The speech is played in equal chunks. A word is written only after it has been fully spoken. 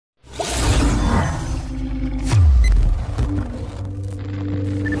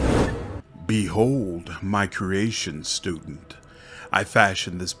Behold my creation, student. I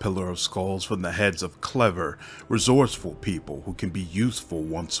fashioned this pillar of skulls from the heads of clever, resourceful people who can be useful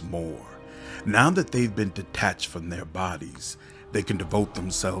once more. Now that they've been detached from their bodies, they can devote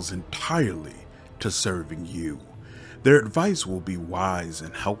themselves entirely to serving you. Their advice will be wise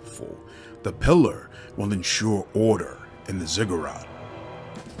and helpful. The pillar will ensure order in the ziggurat.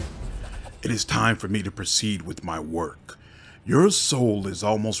 It is time for me to proceed with my work. Your soul is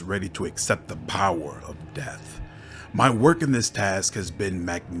almost ready to accept the power of death. My work in this task has been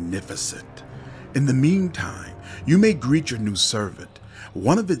magnificent. In the meantime, you may greet your new servant.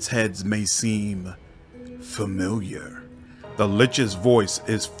 One of its heads may seem familiar. The Lich's voice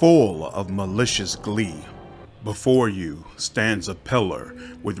is full of malicious glee. Before you stands a pillar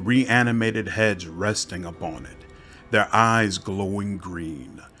with reanimated heads resting upon it, their eyes glowing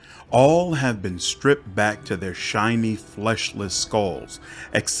green. All have been stripped back to their shiny, fleshless skulls,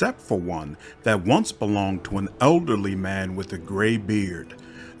 except for one that once belonged to an elderly man with a gray beard.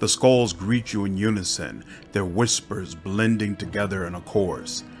 The skulls greet you in unison, their whispers blending together in a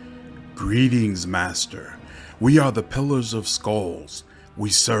chorus. Greetings, Master. We are the Pillars of Skulls. We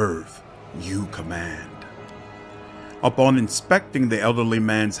serve, you command. Upon inspecting the elderly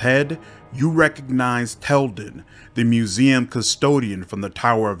man's head, you recognize Teldon, the museum custodian from the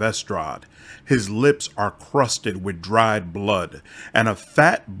Tower of Estrad. His lips are crusted with dried blood, and a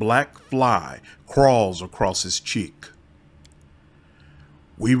fat black fly crawls across his cheek.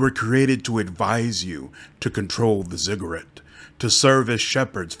 We were created to advise you to control the ziggurat, to serve as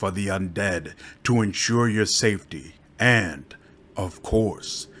shepherds for the undead, to ensure your safety, and, of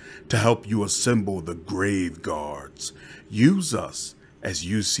course, to help you assemble the grave guards. Use us as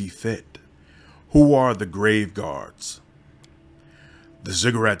you see fit. Who are the grave guards? The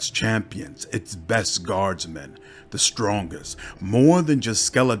ziggurat's champions, its best guardsmen, the strongest, more than just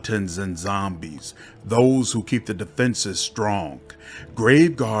skeletons and zombies, those who keep the defenses strong.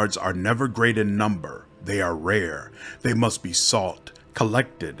 Grave guards are never great in number. They are rare. They must be sought,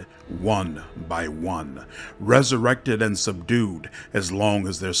 collected one by one, resurrected and subdued as long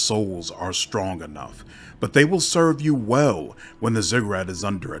as their souls are strong enough. But they will serve you well when the ziggurat is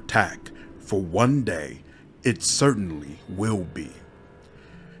under attack, for one day it certainly will be.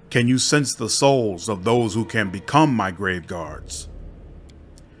 Can you sense the souls of those who can become my grave guards?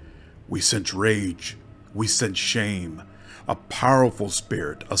 We sense rage, we sense shame, a powerful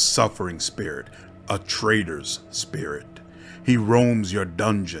spirit, a suffering spirit, a traitor's spirit. He roams your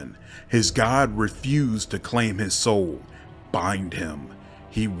dungeon. His god refused to claim his soul. Bind him.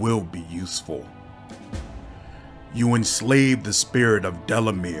 He will be useful. You enslave the spirit of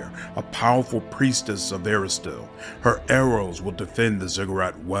Delamere, a powerful priestess of Erastil. Her arrows will defend the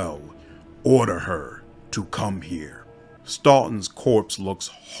ziggurat well. Order her to come here. Stauton's corpse looks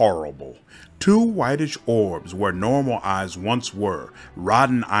horrible. Two whitish orbs where normal eyes once were,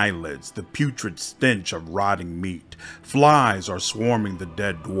 rotten eyelids, the putrid stench of rotting meat. Flies are swarming the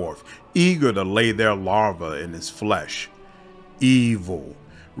dead dwarf, eager to lay their larvae in his flesh. Evil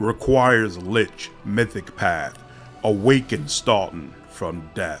requires Lich mythic path. Awaken Stauton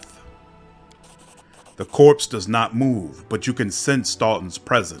from death. The corpse does not move, but you can sense Stauton's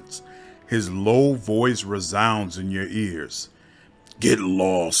presence. His low voice resounds in your ears. Get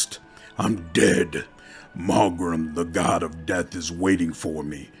lost. I'm dead. Malgrim, the god of death, is waiting for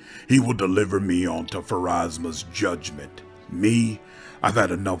me. He will deliver me onto Pharasma's judgment. Me? I've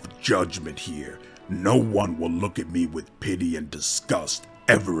had enough judgment here. No one will look at me with pity and disgust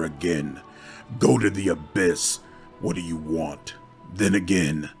ever again. Go to the abyss. What do you want? Then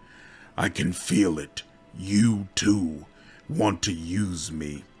again, I can feel it. You, too, want to use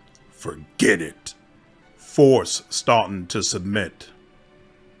me. Forget it. Force Stauton to submit.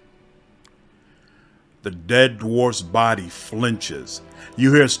 The dead dwarf's body flinches.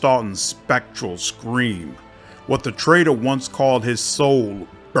 You hear Stauton's spectral scream. What the traitor once called his soul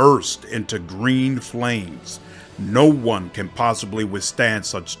burst into green flames. No one can possibly withstand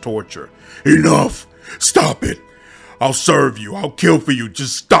such torture. Enough! Stop it! I'll serve you. I'll kill for you.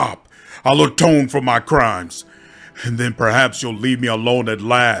 Just stop. I'll atone for my crimes. And then perhaps you'll leave me alone at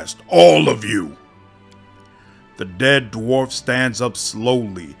last. All of you. The dead dwarf stands up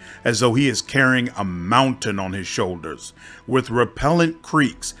slowly, as though he is carrying a mountain on his shoulders. With repellent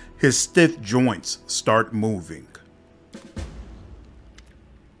creaks, his stiff joints start moving.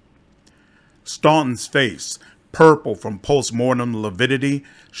 Stauton's face, purple from post-mortem lividity,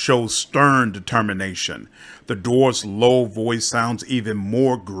 shows stern determination. The dwarf's low voice sounds even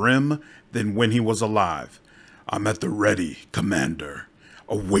more grim than when he was alive. I'm at the ready, Commander,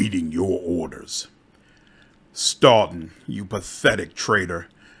 awaiting your orders. Stauton, you pathetic traitor.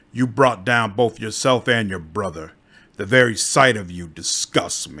 You brought down both yourself and your brother. The very sight of you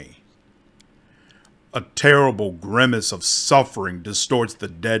disgusts me. A terrible grimace of suffering distorts the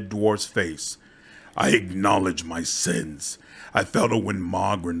dead dwarf's face. I acknowledge my sins. I felt it when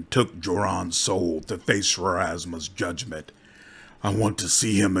Mogren took Joran's soul to face Pharasma's judgment. I want to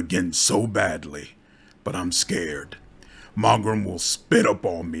see him again so badly, but I'm scared. Mogren will spit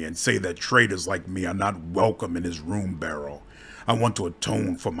upon me and say that traitors like me are not welcome in his room barrel. I want to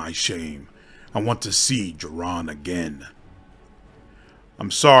atone for my shame. I want to see Joran again.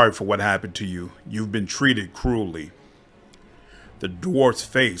 I'm sorry for what happened to you. You've been treated cruelly. The dwarf's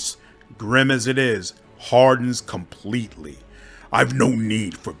face, grim as it is, hardens completely. I've no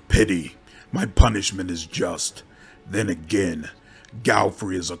need for pity. My punishment is just. Then again,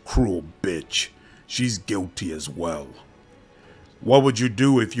 Galfrey is a cruel bitch. She's guilty as well. What would you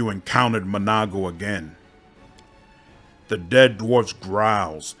do if you encountered Monago again? The dead dwarf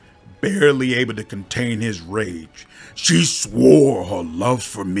growls, barely able to contain his rage. She swore her love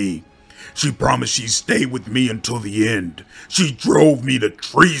for me. She promised she'd stay with me until the end. She drove me to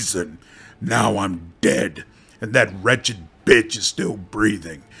treason. Now I'm dead, and that wretched bitch is still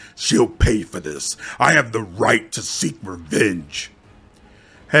breathing. She'll pay for this. I have the right to seek revenge.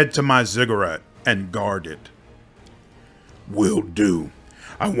 Head to my ziggurat and guard it. Will do.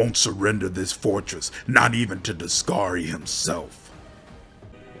 I won't surrender this fortress, not even to Deskari himself.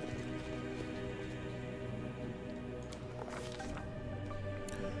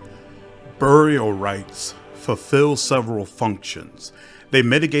 Burial rites fulfill several functions. They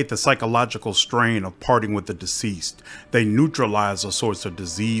mitigate the psychological strain of parting with the deceased. They neutralize a source of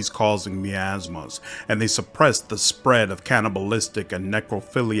disease-causing miasmas, and they suppress the spread of cannibalistic and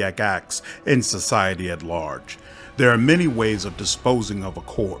necrophiliac acts in society at large. There are many ways of disposing of a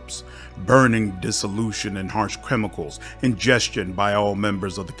corpse: burning, dissolution, and harsh chemicals, ingestion by all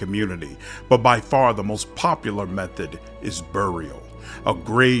members of the community, but by far the most popular method is burial. A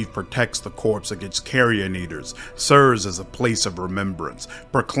grave protects the corpse against carrion eaters, serves as a place of remembrance,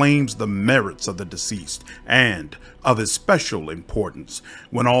 proclaims the merits of the deceased, and, of especial importance,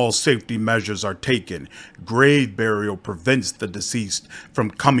 when all safety measures are taken, grave burial prevents the deceased from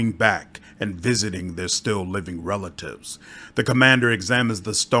coming back and visiting their still living relatives. The commander examines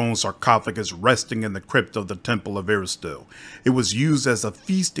the stone sarcophagus resting in the crypt of the Temple of Erastil. It was used as a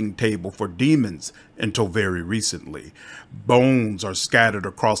feasting table for demons until very recently. Bones are scattered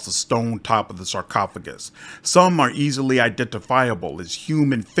across the stone top of the sarcophagus. Some are easily identifiable as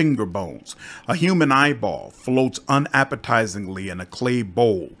human finger bones. A human eyeball floats unappetizingly in a clay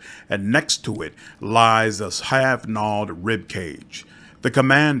bowl, and next to it lies a half-gnawed rib cage. The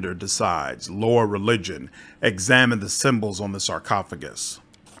commander decides, lower religion, examine the symbols on the sarcophagus.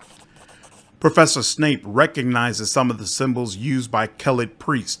 Professor Snape recognizes some of the symbols used by Kellet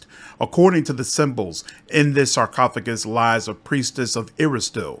priest. According to the symbols, in this sarcophagus lies a priestess of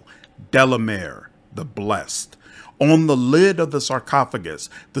Erastil, Delamere, the Blessed. On the lid of the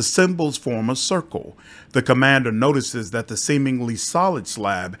sarcophagus, the symbols form a circle. The commander notices that the seemingly solid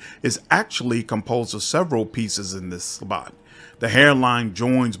slab is actually composed of several pieces in this spot. The hairline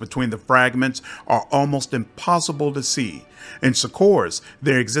joins between the fragments are almost impossible to see. In Sarkoris,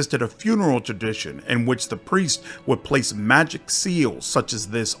 there existed a funeral tradition in which the priest would place magic seals such as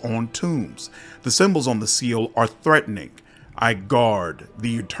this on tombs. The symbols on the seal are threatening. I guard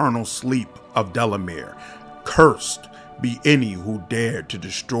the eternal sleep of Delamere. Cursed be any who dare to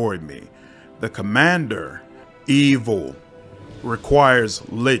destroy me. The commander, evil, requires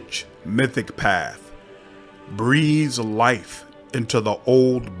Lich mythic path, breathes life into the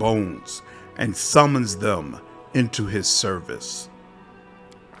old bones, and summons them into his service.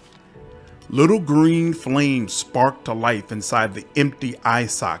 Little green flames spark to life inside the empty eye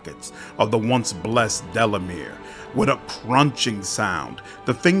sockets of the once blessed Delamere. With a crunching sound,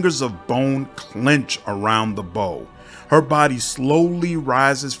 the fingers of bone clench around the bow. Her body slowly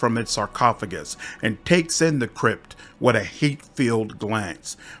rises from its sarcophagus and takes in the crypt with a hate-filled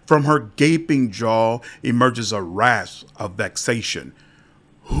glance. From her gaping jaw emerges a rasp of vexation.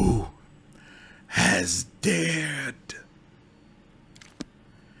 Who has dared?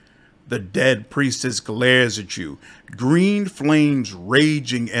 The dead priestess glares at you, green flames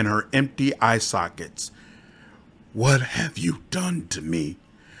raging in her empty eye sockets. What have you done to me?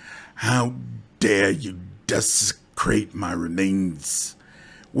 How dare you desecrate my remains?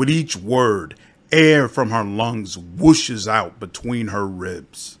 With each word, air from her lungs whooshes out between her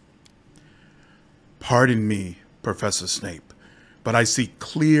ribs. Pardon me, Professor Snape, but I see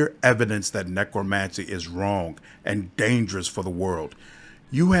clear evidence that necromancy is wrong and dangerous for the world.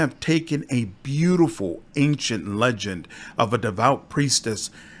 You have taken a beautiful ancient legend of a devout priestess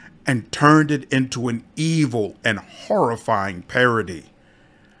and turned it into an evil and horrifying parody.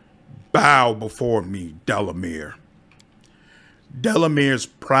 Bow before me, Delamere. Delamere's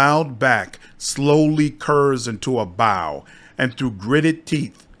proud back slowly curves into a bow, and through gritted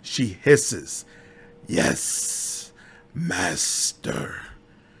teeth she hisses, "Yes, master."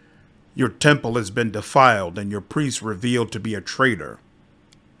 Your temple has been defiled and your priest revealed to be a traitor.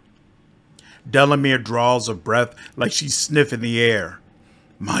 Delamere draws a breath like she's sniffing the air.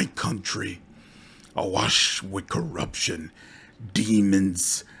 My country, awash with corruption,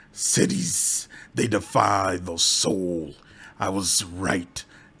 demons, cities, they defy the soul. I was right.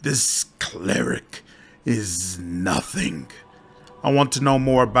 This cleric is nothing. I want to know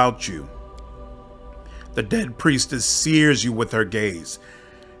more about you. The dead priestess sears you with her gaze.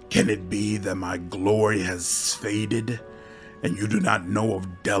 Can it be that my glory has faded, and you do not know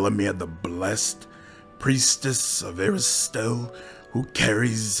of Delamere the Blessed, priestess of Erastil, who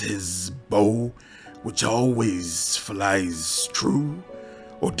carries his bow, which always flies true?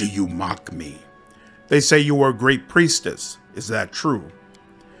 Or do you mock me? They say you are a great priestess. Is that true?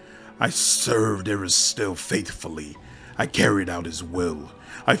 I served Erastil faithfully. I carried out his will.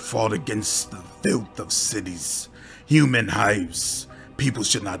 I fought against the filth of cities, human hives. People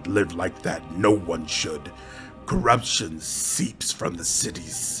should not live like that. No one should. Corruption seeps from the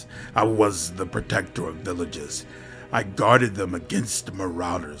cities. I was the protector of villages. I guarded them against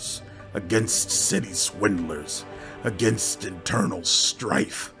marauders, against city swindlers, against internal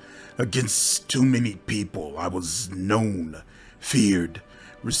strife, against too many people. I was known, feared,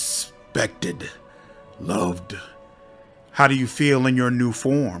 respected, loved. How do you feel in your new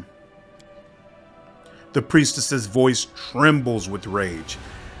form? The priestess's voice trembles with rage.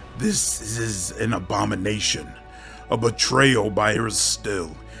 This is an abomination, a betrayal by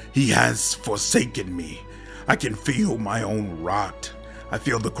Erastil. He has forsaken me. I can feel my own rot. I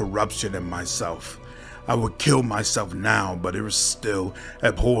feel the corruption in myself. I would kill myself now, but Erastil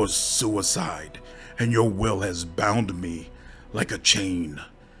abhors suicide, and your will has bound me like a chain.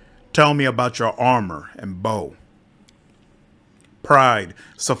 Tell me about your armor and bow. Pride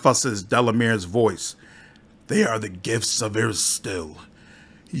suffuses Delamere's voice. They are the gifts of Erastil.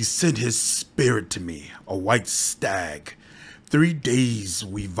 He sent his spirit to me, a white stag. 3 days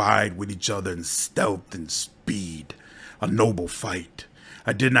we vied with each other in stealth and speed, a noble fight.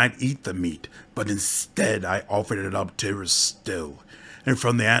 I did not eat the meat, but instead I offered it up to Erastil, and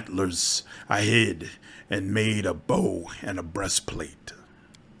from the antlers I hid and made a bow and a breastplate.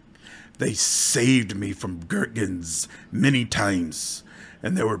 They saved me from Gurgans many times,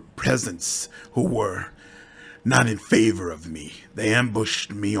 and there were peasants who were not in favor of me. They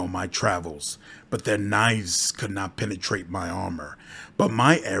ambushed me on my travels, but their knives could not penetrate my armor, but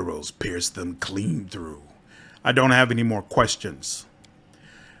my arrows pierced them clean through. I don't have any more questions.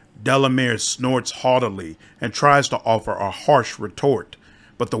 Delamere snorts haughtily and tries to offer a harsh retort,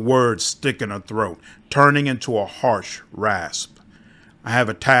 but the words stick in her throat, turning into a harsh rasp. I have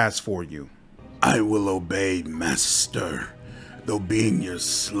a task for you. I will obey, master, though being your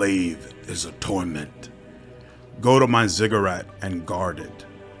slave is a torment. Go to my ziggurat and guard it.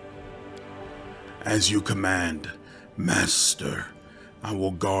 As you command, master, I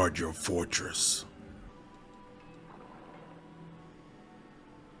will guard your fortress.